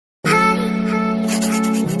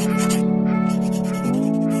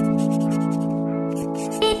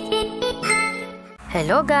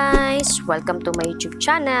Hello guys! Welcome to my YouTube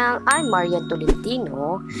channel. I'm Marian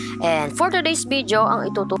Tolentino, and for today's video, ang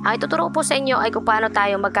ituturo po sa inyo ay kung paano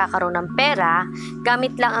tayo magkakaroon ng pera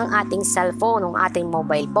gamit lang ang ating cellphone, ang ating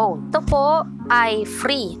mobile phone. Ito po ay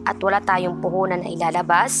free at wala tayong puhunan na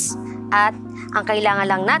ilalabas, at ang kailangan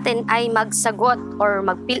lang natin ay magsagot or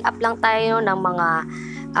mag-fill up lang tayo ng mga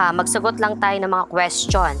magsagot lang tayo ng mga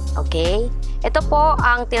question. Okay? Ito po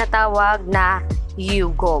ang tinatawag na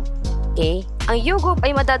Yougov. Okay? Ang Yougov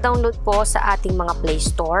ay madadownload po sa ating mga Play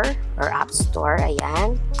Store or App Store.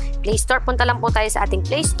 Ayan. Play Store, punta lang po tayo sa ating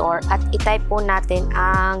Play Store at i-type po natin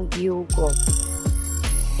ang Yougov.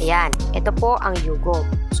 Ayan. Ito po ang Yougov.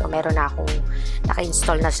 So, meron na akong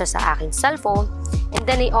naka-install na siya sa aking cellphone. And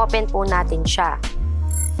then, i-open po natin siya.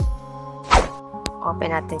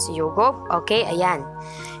 Open natin si Yougov. Okay, ayan.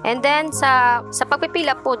 And then, sa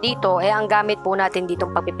pagpipilap po dito, ang gamit po natin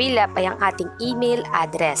ditong pagpipilap ay ang ating email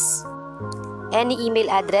address. Any email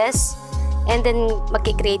address, and then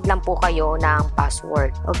mag-create lang po kayo ng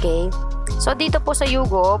password. Okay? So, dito po sa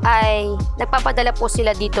Yougov ay nagpapadala po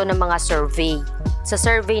sila dito ng mga survey. Sa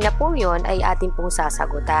survey na po yun ay ating pong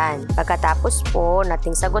sasagutan. Pagkatapos po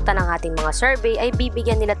nating sagutan ang ating mga survey ay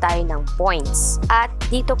bibigyan nila tayo ng points. At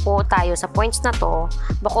dito po tayo sa points na to,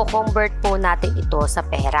 mako-convert po natin ito sa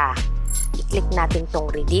pera. I-click natin tong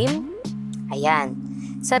redeem. Ayan.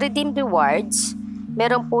 Sa redeem rewards,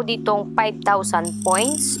 meron po ditong 5,000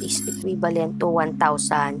 points is equivalent to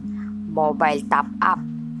 1,000 mobile top up.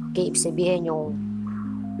 Okay, ibig sabihin yung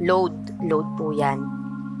load po yan.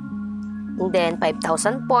 And then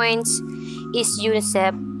 5,000 points is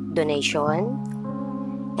UNICEF donation,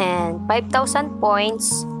 and 5,000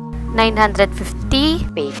 points 950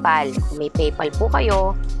 PayPal. Kung may PayPal po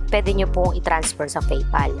kayo, pwede nyo pong i-transfer sa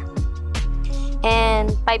PayPal.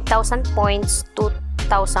 And 5,000 points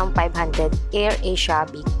 2,500 AirAsia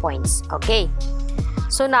Big Points. Okay.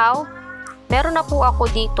 So now, meron na po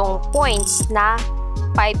ako ditong points na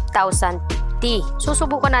 5,050.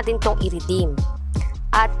 Susubukan natin tong i-redeem.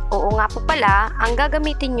 At oo nga po pala, ang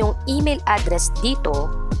gagamitin yung email address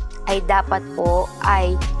dito ay dapat po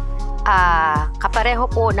ay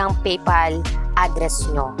kapareho po ng PayPal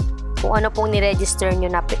address nyo. Kung ano pong niregister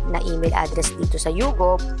nyo na email address dito sa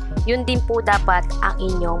Yougov, yun din po dapat ang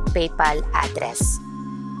inyong PayPal address.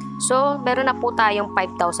 So, meron na po tayong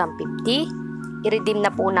 5,050. I-redeem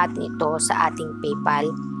na po natin ito sa ating PayPal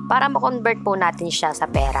para ma-convert po natin siya sa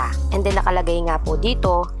pera. And then nakalagay nga po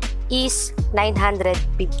dito is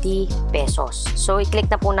 950 pesos. So,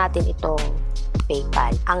 i-click na po natin itong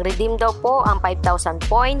PayPal. Ang redeem daw po, ang 5,000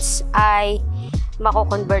 points ay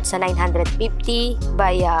mako-convert sa 950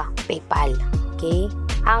 via PayPal. Okay?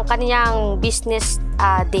 Ang kanyang business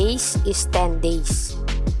days is 10 days.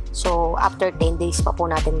 So, after 10 days pa po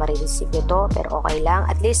natin marireceive ito, pero okay lang.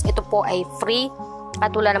 At least, ito po ay free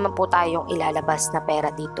at wala naman po tayong ilalabas na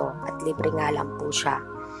pera dito at libre nga lang po siya.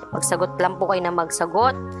 Magsagot lang po kayo na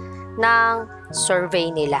magsagot ng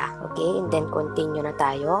survey nila. Okay? And then, continue na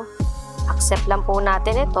tayo. Accept lang po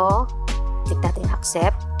natin ito. Click natin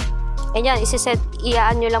accept. And yan,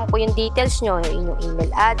 iyaan nyo lang po yung details nyo, yung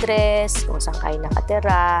email address, kung saan kayo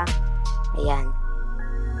nakatira. Ayan.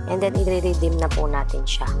 And then, i-redeem na po natin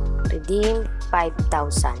siya. Redeem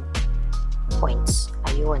 5,000 points.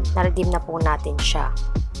 Ayun. Na-redeem na po natin siya.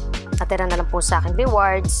 Natira na lang po sa akin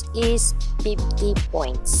rewards is 50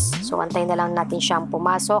 points. So, antayin na lang natin siyang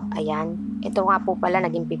pumasok. Ayan. Ito nga po pala,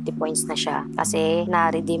 naging 50 points na siya. Kasi,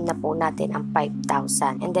 na-redeem na po natin ang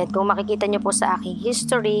 5,000. And then, kung makikita nyo po sa aking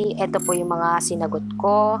history, ito po yung mga sinagot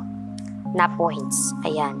ko na points.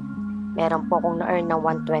 Ayan. Meron po akong na-earn ng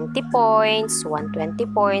 120 points, 120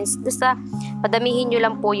 points. Basta, padamihin nyo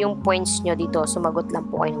lang po yung points nyo dito. Sumagot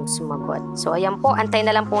lang po kayo ng sumagot. So, ayan po. Antay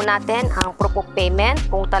na lang po natin ang proof of payment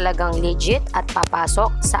kung talagang legit at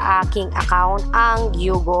papasok sa aking account ang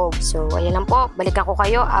Yougov. So, ayan lang po. Balikan ko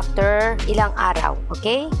kayo after ilang araw.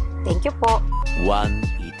 Okay? Thank you po. One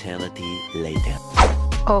eternity later.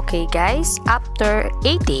 Okay guys, after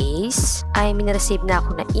 8 days, ay minreceive na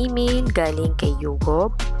ako na email galing kay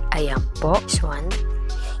Yougov. Ayan po, this one.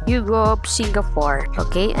 Yougov Singapore.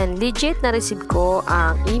 Okay, and legit na receive ko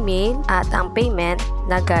ang email at ang payment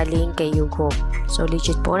na galing kay Yougov. So,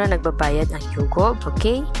 legit po na nagbabayad ang Yougov.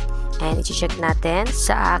 Okay, and i-check natin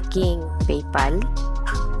sa aking PayPal.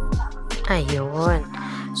 Ayun.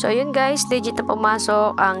 So, ayun guys, legit na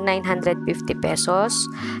pumasok ang 950 pesos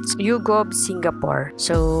Yougov Singapore.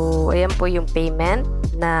 So, ayan po yung payment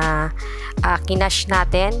na kinash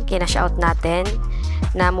out natin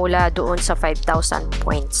na mula doon sa 5,000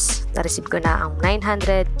 points. Na-receive ko na ang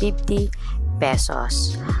 950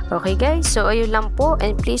 pesos. Okay guys, so ayun lang po,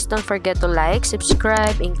 and please don't forget to like,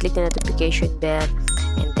 subscribe, and click the notification bell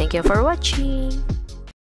And thank you for watching.